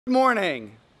Good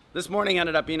morning! This morning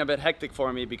ended up being a bit hectic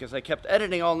for me because I kept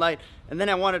editing all night and then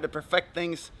I wanted to perfect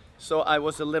things, so I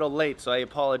was a little late, so I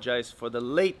apologize for the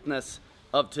lateness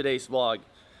of today's vlog.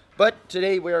 But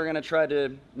today we are going to try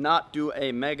to not do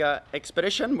a mega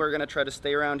expedition. We're going to try to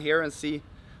stay around here and see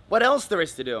what else there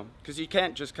is to do, because you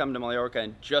can't just come to Mallorca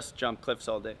and just jump cliffs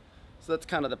all day. So that's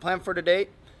kind of the plan for today.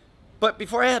 But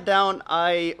before I head down,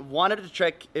 I wanted to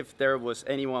check if there was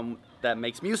anyone that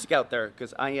makes music out there,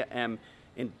 because I am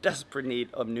in desperate need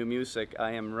of new music.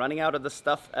 I am running out of the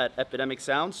stuff at Epidemic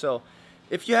Sound, so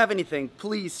if you have anything,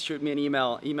 please shoot me an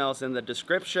email. Email's in the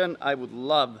description. I would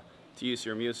love to use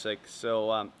your music,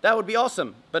 so that would be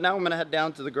awesome. But now I'm gonna head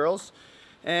down to the girls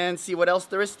and see what else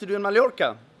there is to do in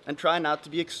Mallorca and try not to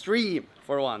be extreme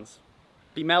for once.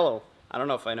 Be mellow. I don't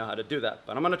know if I know how to do that,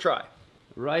 but I'm gonna try.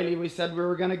 Riley, we said we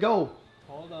were gonna go.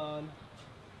 Hold on.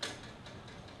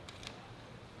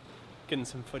 Getting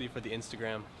some footy for the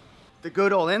Instagram. The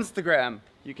good old Instagram.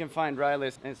 You can find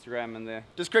Riley's Instagram in the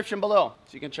description below,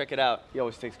 so you can check it out. He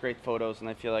always takes great photos, and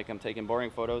I feel like I'm taking boring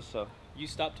photos, so. You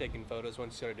stopped taking photos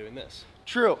once you started doing this.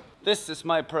 True. This is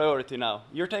my priority now.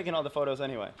 You're taking all the photos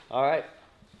anyway. All right,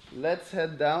 let's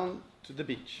head down to the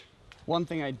beach. One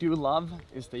thing I do love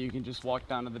is that you can just walk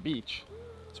down to the beach.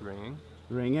 It's ringing.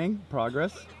 Ringing,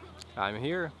 progress. I'm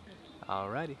here.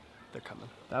 Alrighty, they're coming.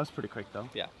 That was pretty quick though.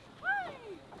 Yeah. Hi!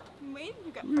 I'm waiting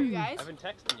for you guys. I've been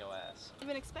texting your ass. I've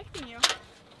been expecting you.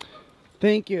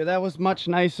 Thank you. That was much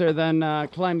nicer than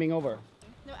climbing over.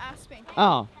 No ass spanking.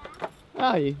 Oh.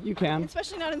 Oh, you can.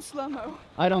 Especially not in slow-mo.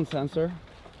 I don't censor.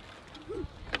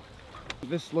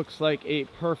 This looks like a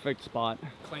perfect spot.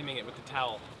 Claiming it with the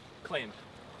towel. Claimed.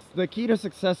 The key to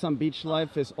success on beach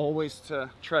life is always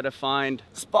to try to find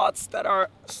spots that are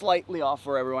slightly off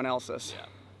where everyone else is. Yeah.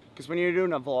 Because when you're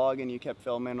doing a vlog and you kept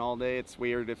filming all day, it's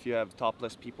weird if you have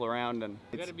topless people around and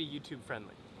You gotta be YouTube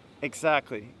friendly.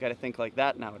 Exactly. You gotta think like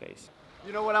that nowadays.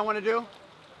 You know what I want to do?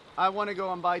 I want to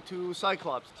go and buy 2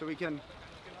 Cyclops so we can...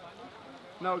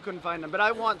 No, we couldn't find them, but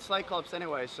I want Cyclops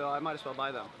anyway, so I might as well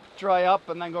buy them. Dry up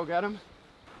and then go get them.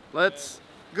 Let's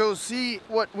go see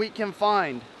what we can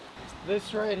find.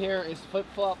 This right here is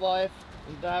flip-flop life,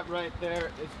 and that right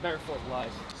there is barefoot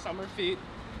life. Summer feet,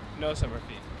 no summer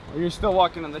feet. Well, you're still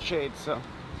walking in the shade, so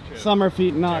True. summer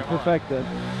feet not They're hot. perfected.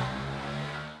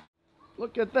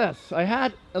 Look at this. I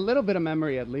had a little bit of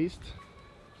memory at least.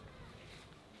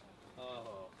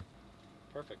 Oh,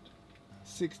 perfect.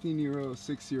 16 euros,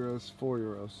 6 euros, 4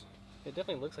 euros. It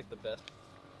definitely looks like the best.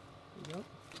 Yep.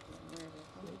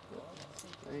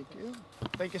 Thank you.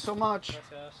 Thank you so much.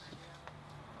 Yes.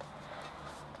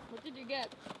 What did you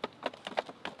get?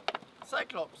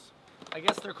 Cyclops. I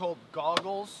guess they're called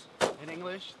goggles in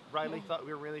English. Riley thought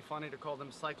we were really funny to call them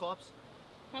Cyclops.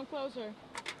 Come closer.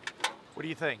 What do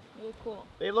you think? You look cool.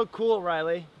 They look cool,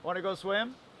 Riley. Want to go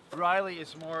swim? Riley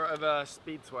is more of a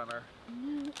speed swimmer.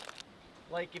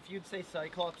 Like if you'd say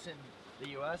Cyclops in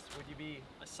the US, would you be...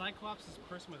 A cyclops is a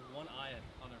person with one eye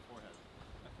on their forehead.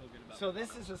 I feel good about So that.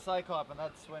 this is a Cyclops and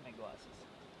that's swimming glasses.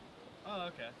 Oh,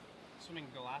 okay. Swimming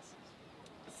glasses.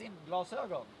 Sin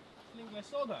glasögon. Swimming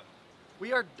glasses.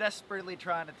 We are desperately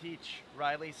trying to teach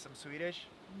Riley some Swedish.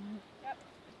 Yep.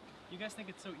 You guys think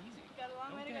it's so easy. Got a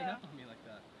long way to Don't go. get up with me like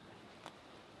that.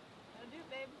 Gotta do it,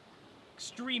 babe.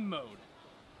 Extreme mode.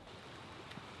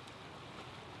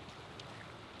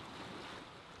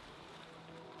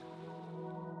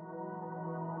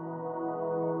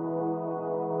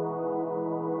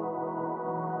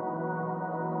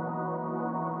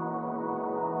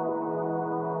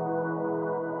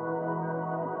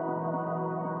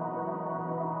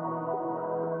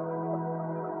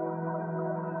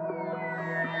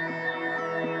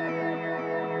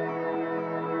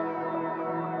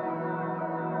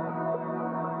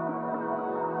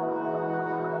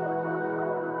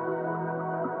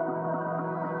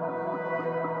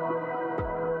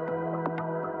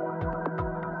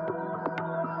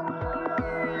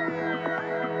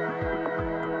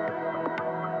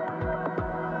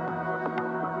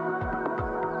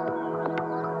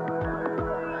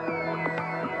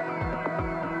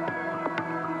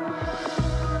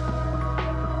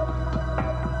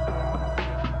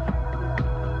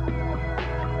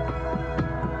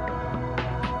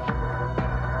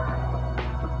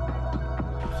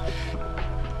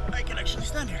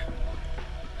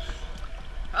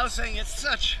 I was saying it's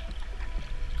such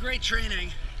great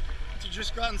training to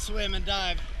just go out and swim and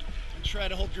dive and try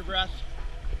to hold your breath.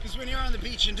 Because when you're on the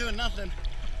beach and doing nothing,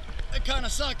 it kind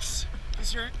of sucks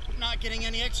because you're not getting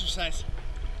any exercise.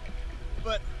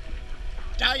 But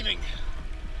diving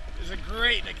is a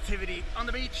great activity on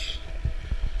the beach.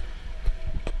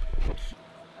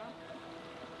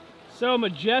 So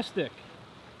majestic.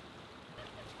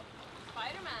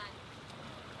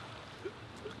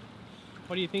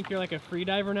 What do you think? You're like a free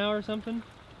diver now or something?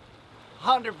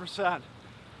 100%.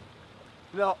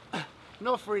 No,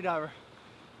 no free diver.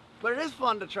 But it is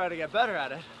fun to try to get better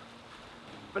at it.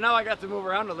 But now I got to move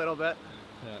around a little bit.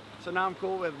 Yeah. So now I'm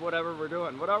cool with whatever we're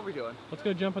doing. What are we doing? Let's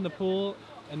go jump in the pool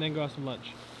and then go have some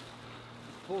lunch.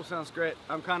 Pool sounds great.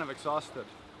 I'm kind of exhausted.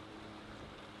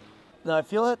 No, I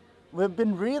feel it. We've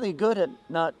been really good at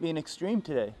not being extreme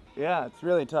today. Yeah, it's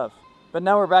really tough. But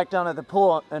now we're back down at the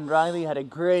pool, and Riley had a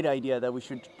great idea that we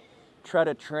should try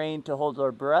to train to hold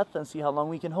our breath and see how long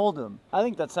we can hold them. I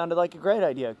think that sounded like a great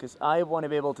idea, because I want to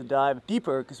be able to dive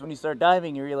deeper, because when you start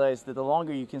diving you realize that the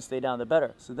longer you can stay down the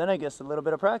better. So then I guess a little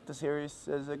bit of practice here is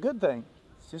a good thing.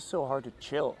 It's just so hard to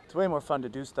chill. It's way more fun to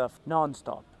do stuff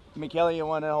non-stop. Michele, you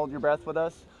want to hold your breath with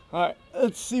us? Alright,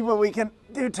 let's see what we can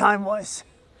do time-wise.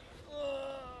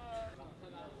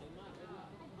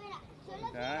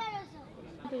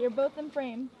 Okay, you're both in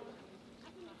frame.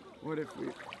 What if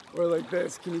we're like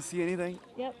this? Can you see anything?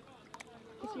 Yep.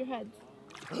 It's your heads.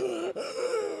 2,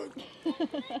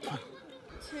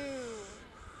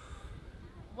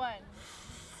 1.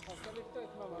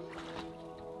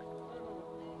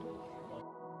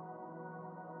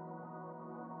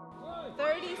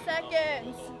 30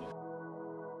 seconds.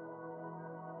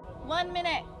 1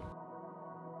 minute.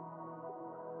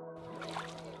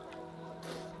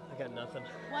 I got nothing.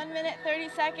 1 minute, 30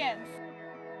 seconds.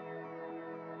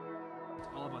 It's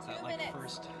all about that 2 like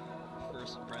minutes.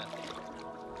 first breath.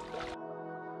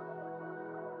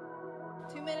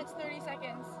 2 minutes, 30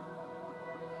 seconds.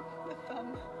 The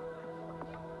thumb.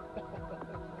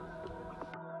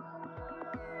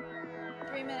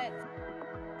 3 minutes.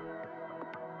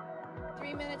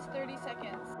 3 minutes, 30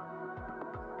 seconds.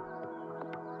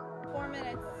 4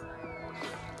 minutes.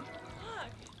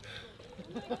 Fuck!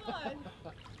 Come on.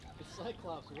 The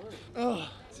Cyclops work. Oh,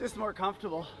 it's just more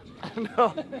comfortable.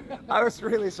 No, I was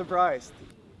really surprised.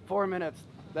 4 minutes.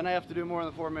 Then I have to do more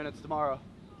than 4 minutes tomorrow.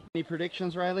 Any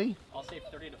predictions, Riley? I'll say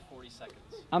 30 to 40 seconds.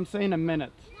 I'm saying a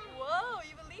minute. Whoa,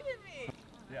 you believe in me.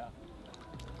 Yeah.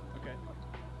 Okay.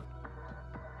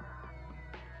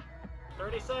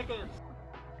 30 seconds.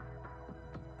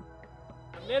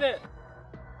 A minute.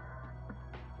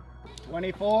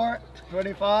 24,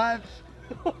 25.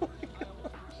 Oh my God.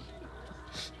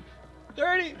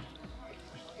 30.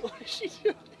 What is she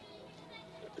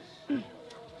doing?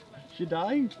 She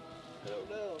dying? I don't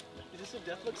know. Is this what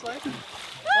death looks like?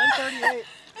 138.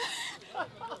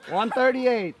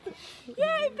 138. Yay,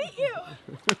 I beat you.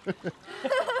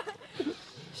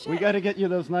 We got to get you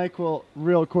those NyQuil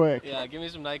real quick. Yeah, give me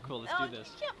some NyQuil. Let's do this.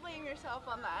 You can't blame yourself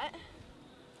on that.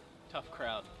 Tough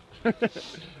crowd.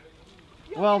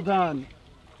 Well done.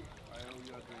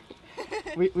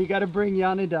 We got to bring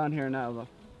Yanni down here now, though.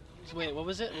 So wait, what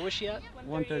was it? What was she at?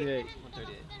 138.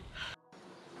 138.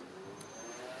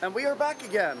 And we are back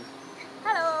again.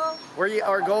 Hello. We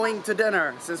are going to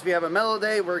dinner. Since we have a mellow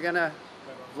day, we're gonna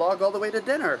vlog all the way to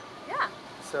dinner. Yeah.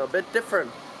 So a bit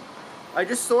different. I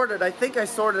think I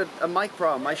sorted a mic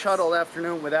problem. I shot all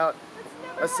afternoon without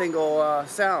a single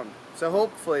sound. So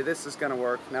hopefully this is gonna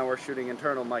work. Now we're shooting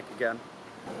internal mic again.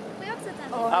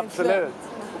 Absolut.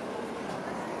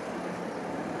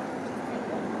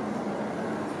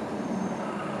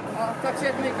 Tack så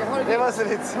jättemycket. Ha det Det var så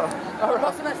lite så.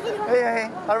 bra semester. Hej hej,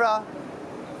 ha det bra.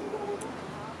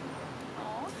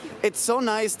 It's so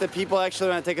nice that people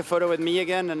actually want to take a photo with me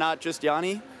again and not just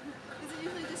Yanni. Is it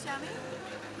usually just Yanni?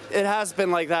 It has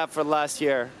been like that for the last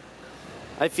year.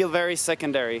 I feel very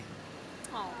secondary.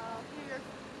 Oh.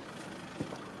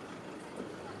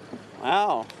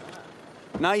 Wow.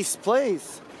 Nice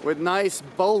place with nice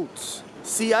boats.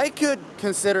 See, I could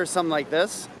consider something like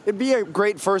this. It'd be a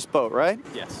great first boat, right?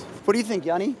 Yes. What do you think,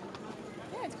 Yanni?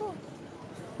 Yeah, it's cool.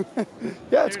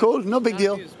 Yeah, it's cool. No big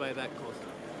deal. By that cool.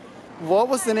 What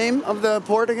was the name of the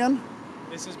port again?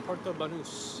 This is Porto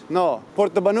Banús. No,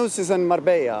 Porto Banús is in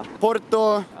Marbella.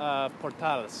 Porto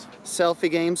Portales. selfie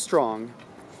game strong.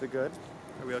 Is it good?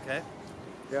 Are we okay?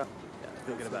 Yeah. Yeah, I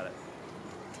feel good about it.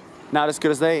 Not as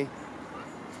good as they.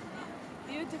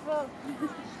 Beautiful.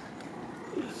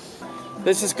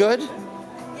 This is good?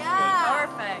 Yeah.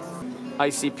 Perfect.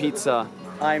 Icy pizza.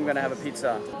 I'm gonna have a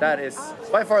pizza. That is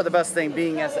by far the best thing,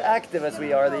 being as active as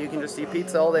we are, that you can just eat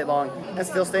pizza all day long and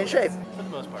still stay in shape. For the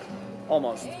most part.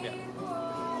 Almost. Yeah.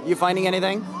 You finding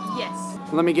anything? Yes.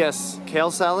 Let me guess.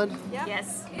 Kale salad?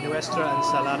 Yes. Nuestra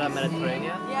ensalada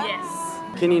mediterránea. Yes.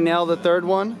 Can you nail the third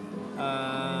one?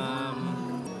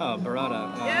 Oh,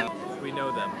 burrata. Yep. We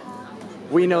know them.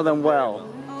 We know them well.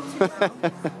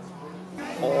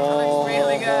 Oh,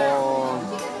 Really good.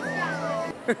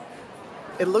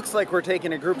 it looks like we're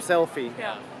taking a group selfie.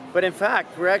 Yeah. But in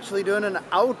fact, we're actually doing an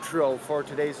outro for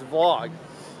today's vlog.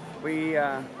 We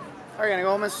are gonna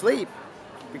go home and sleep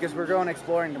because we're going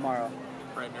exploring tomorrow.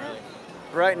 Bright and early.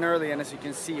 Bright and early, and as you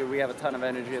can see, we have a ton of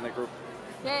energy in the group.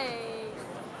 Yay.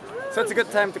 So it's a good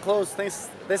time to close this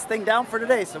thing down for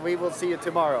today, so we will see you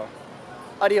tomorrow.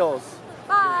 Adios.